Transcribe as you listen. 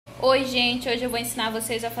Oi gente, hoje eu vou ensinar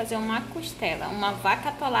vocês a fazer uma costela, uma vaca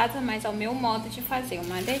atolada, mas ao meu modo de fazer,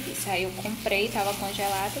 uma delícia. Aí eu comprei, tava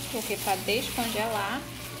congelada, coloquei para descongelar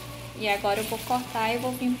e agora eu vou cortar e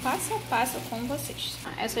vou vir passo a passo com vocês.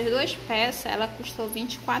 Essas duas peças, ela custou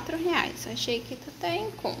R$24, achei que tá até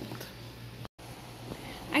em conta.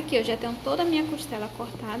 Aqui eu já tenho toda a minha costela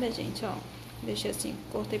cortada, gente, ó, deixei assim,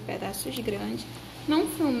 cortei pedaços grandes. Não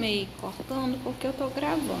filmei cortando porque eu tô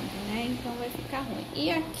gravando, né? Então vai ficar ruim.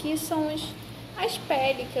 E aqui são as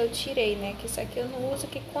peles que eu tirei, né? Que isso aqui eu não uso,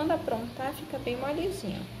 que quando aprontar fica bem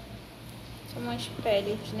molezinho. São umas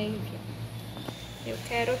peles de nervinho. Eu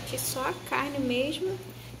quero aqui só a carne mesmo.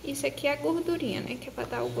 Isso aqui é a gordurinha, né? Que é pra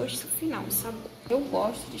dar o gosto final, o sabor. Eu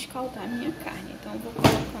gosto de escaldar a minha carne, então eu vou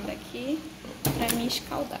colocando aqui pra me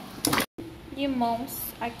escaldar. Limões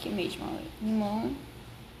aqui mesmo, ó. Limão.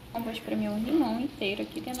 Vou espremer um limão inteiro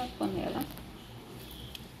aqui dentro da panela.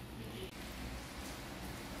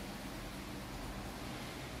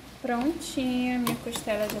 Prontinha, minha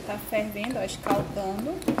costela já tá fervendo, ó,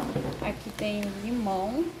 escaldando. Aqui tem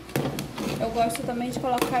limão. Eu gosto também de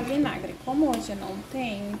colocar vinagre. Como hoje eu não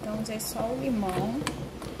tenho, então usei só o limão.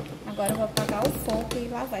 Agora eu vou apagar o fogo e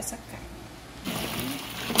lavar essa carne.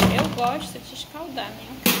 Eu gosto de escaldar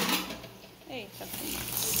minha carne. Eita,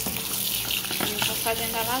 fumaça. Eu vou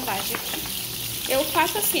fazendo a lavagem aqui. Eu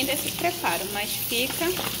faço assim desse preparo, mas fica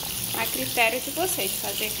a critério de vocês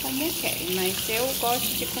fazer como querem. Mas eu gosto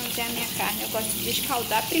de cozinhar minha carne, eu gosto de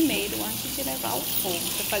escaldar primeiro antes de levar ao fogo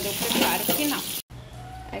para fazer o preparo final.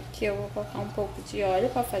 Aqui eu vou colocar um pouco de óleo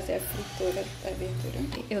para fazer a fritura da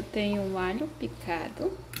verdura. Eu tenho um alho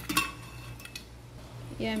picado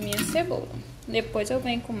e a minha cebola. Depois eu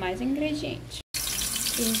venho com mais ingredientes.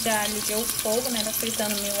 E já liguei o fogo, né? Tá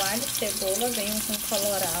fritando meu alho, cebola, venho com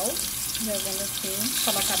coloral, jogando assim,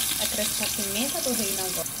 acrescentar pimenta do reino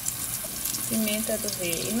agora. Pimenta do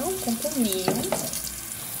reino com cominho.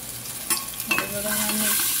 Vou dar uma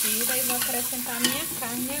mexida e vou acrescentar a minha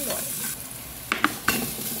carne agora.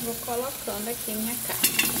 Vou colocando aqui minha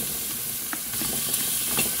carne.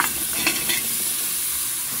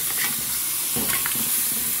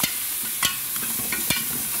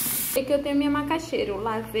 Aqui eu tenho minha macaxeira, eu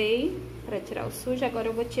lavei para tirar o sujo, agora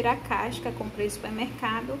eu vou tirar a casca, comprei no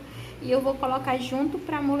supermercado e eu vou colocar junto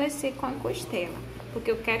para amolecer com a costela, porque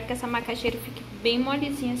eu quero que essa macaxeira fique bem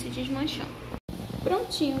molezinha, se desmanchando.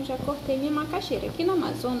 Prontinho, já cortei minha macaxeira. Aqui no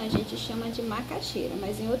Amazonas a gente chama de macaxeira,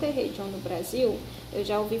 mas em outra região do Brasil eu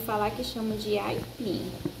já ouvi falar que chama de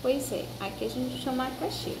aipim. Pois é, aqui a gente chama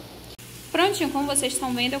macaxeira. Prontinho, como vocês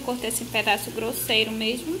estão vendo, eu cortei esse pedaço grosseiro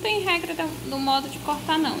mesmo. Não tem regra do modo de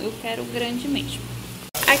cortar, não. Eu quero grande mesmo.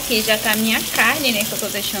 Aqui já tá a minha carne, né? Que eu tô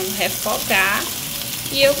deixando refogar.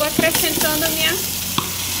 E eu vou acrescentando a minha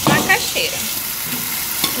macaxeira.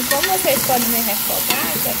 E como vocês podem ver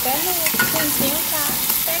refogar, já até no fundinho tá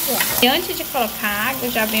pegando. E antes de colocar água,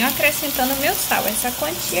 eu já venho acrescentando o meu sal. Essa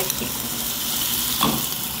quantia aqui.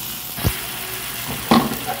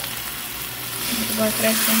 Vou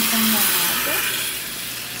acrescentando a água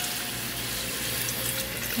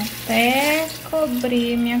até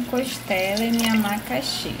cobrir minha costela e minha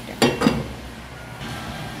macaxeira.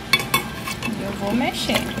 E eu vou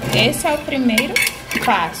mexendo. Esse é o primeiro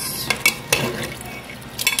passo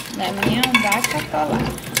da minha vaca atolada.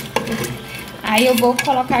 Aí eu vou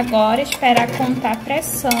colocar agora, esperar contar a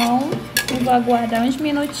pressão e vou aguardar uns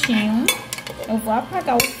minutinhos. Eu vou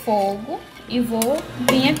apagar o fogo e vou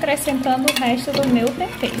vir acrescentando o resto do meu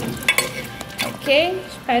tempero, ok?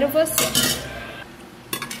 Espero vocês.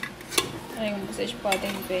 Aí, como vocês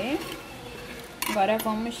podem ver, agora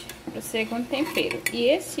vamos pro segundo tempero. E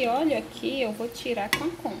esse óleo aqui eu vou tirar com a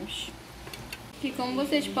concha. E como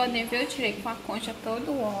vocês podem ver, eu tirei com a concha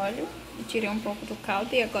todo o óleo e tirei um pouco do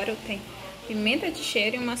caldo. E agora eu tenho pimenta de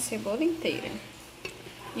cheiro e uma cebola inteira.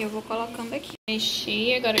 E eu vou colocando aqui.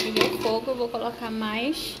 Mexi, agora liguei o fogo, eu vou colocar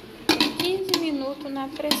mais 15 minutos na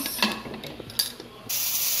pressão.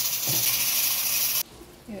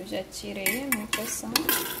 Eu já tirei a minha pressão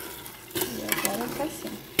e agora tá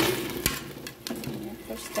assim. Minha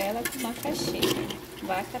costela com macaxeira,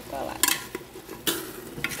 vaca atolada.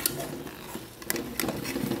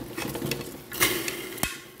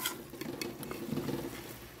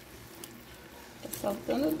 Tá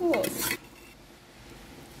saltando do osso.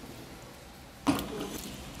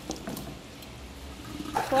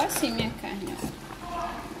 Ficou assim minha carne,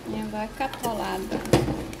 ó. Minha vaca atolada.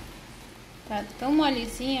 Tá tão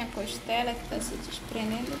molezinha a costela que tá se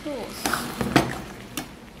desprendendo do osso.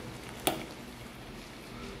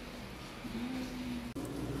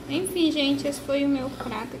 Enfim, gente, esse foi o meu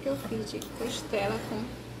prato que eu fiz de costela com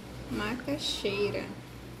macaxeira.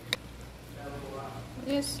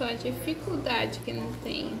 Olha só a dificuldade que não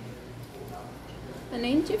tem.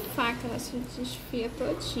 Nem de faca ela se desfia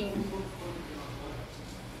todinho.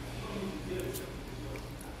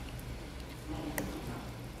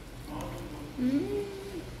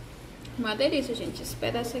 Uma delícia, gente. Esse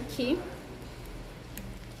pedaço aqui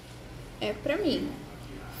é pra mim.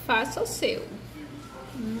 Faça o seu.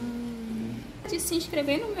 De se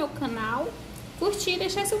inscrever no meu canal, curtir e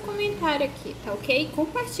deixar seu comentário aqui, tá ok?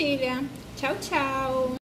 Compartilha. Tchau, tchau.